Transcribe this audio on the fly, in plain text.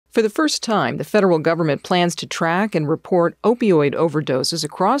For the first time, the federal government plans to track and report opioid overdoses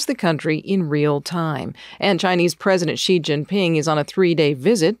across the country in real time. And Chinese President Xi Jinping is on a 3-day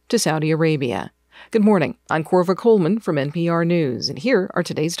visit to Saudi Arabia. Good morning. I'm Corva Coleman from NPR News, and here are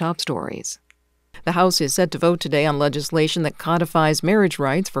today's top stories. The House is set to vote today on legislation that codifies marriage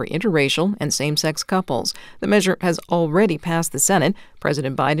rights for interracial and same-sex couples. The measure has already passed the Senate.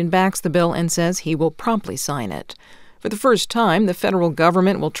 President Biden backs the bill and says he will promptly sign it. For the first time, the federal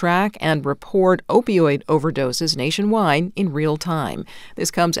government will track and report opioid overdoses nationwide in real time.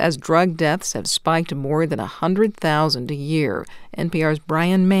 This comes as drug deaths have spiked to more than 100,000 a year. NPR's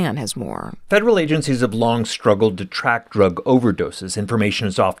Brian Mann has more. Federal agencies have long struggled to track drug overdoses. Information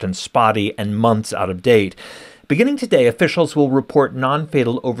is often spotty and months out of date. Beginning today, officials will report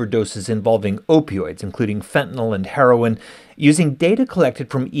non-fatal overdoses involving opioids, including fentanyl and heroin, using data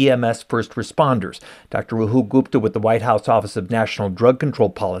collected from EMS first responders. Dr. Rahul Gupta with the White House Office of National Drug Control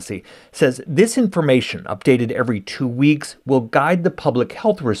Policy says this information, updated every 2 weeks, will guide the public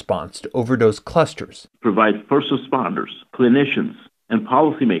health response to overdose clusters. Provide first responders, clinicians, and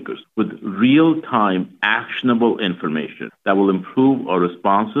policymakers with real-time, actionable information that will improve our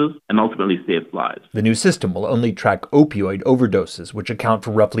responses and ultimately save lives. The new system will only track opioid overdoses, which account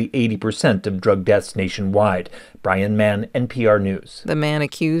for roughly 80% of drug deaths nationwide. Brian Mann, NPR News. The man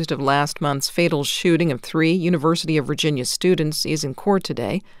accused of last month's fatal shooting of 3 University of Virginia students is in court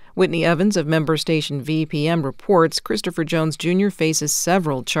today. Whitney Evans of member station VPM reports Christopher Jones Jr. faces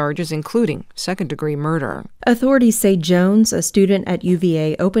several charges, including second-degree murder. Authorities say Jones, a student at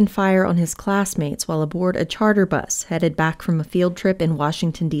UVA, opened fire on his classmates while aboard a charter bus headed back from a field trip in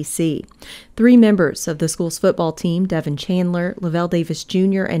Washington, D.C. 3 members of the school's football team, Devin Chandler, Lavelle Davis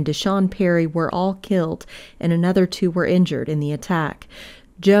Jr., and Deshaun Perry, were all killed, and another 2 were injured in the attack.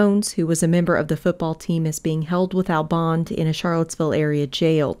 Jones, who was a member of the football team, is being held without bond in a Charlottesville area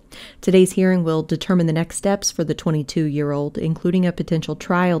jail. Today's hearing will determine the next steps for the 22-year-old, including a potential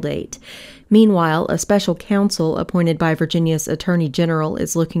trial date. Meanwhile, a special counsel appointed by Virginia's Attorney General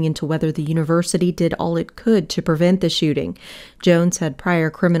is looking into whether the university did all it could to prevent the shooting. Jones had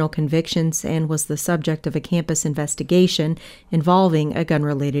prior criminal convictions and was the subject of a campus investigation involving a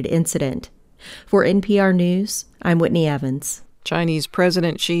gun-related incident. For NPR News, I'm Whitney Evans. Chinese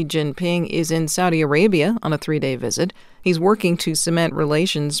President Xi Jinping is in Saudi Arabia on a 3-day visit. He's working to cement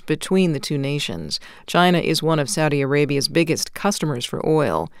relations between the two nations. China is one of Saudi Arabia's biggest customers for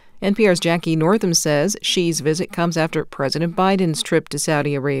oil. NPR's Jackie Northam says Xi's visit comes after President Biden's trip to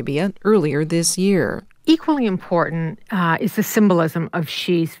Saudi Arabia earlier this year. Equally important is the symbolism of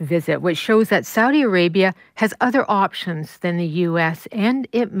Xi's visit, which shows that Saudi Arabia has other options than the U.S., and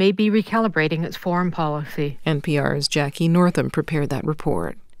it may be recalibrating its foreign policy. NPR's Jackie Northam prepared that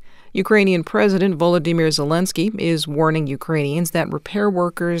report. Ukrainian President Volodymyr Zelenskyy is warning Ukrainians that repair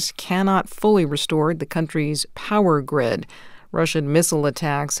workers cannot fully restore the country's power grid. Russian missile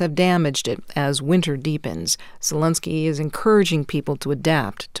attacks have damaged it as winter deepens. Zelenskyy is encouraging people to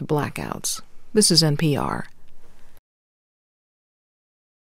adapt to blackouts. This is NPR.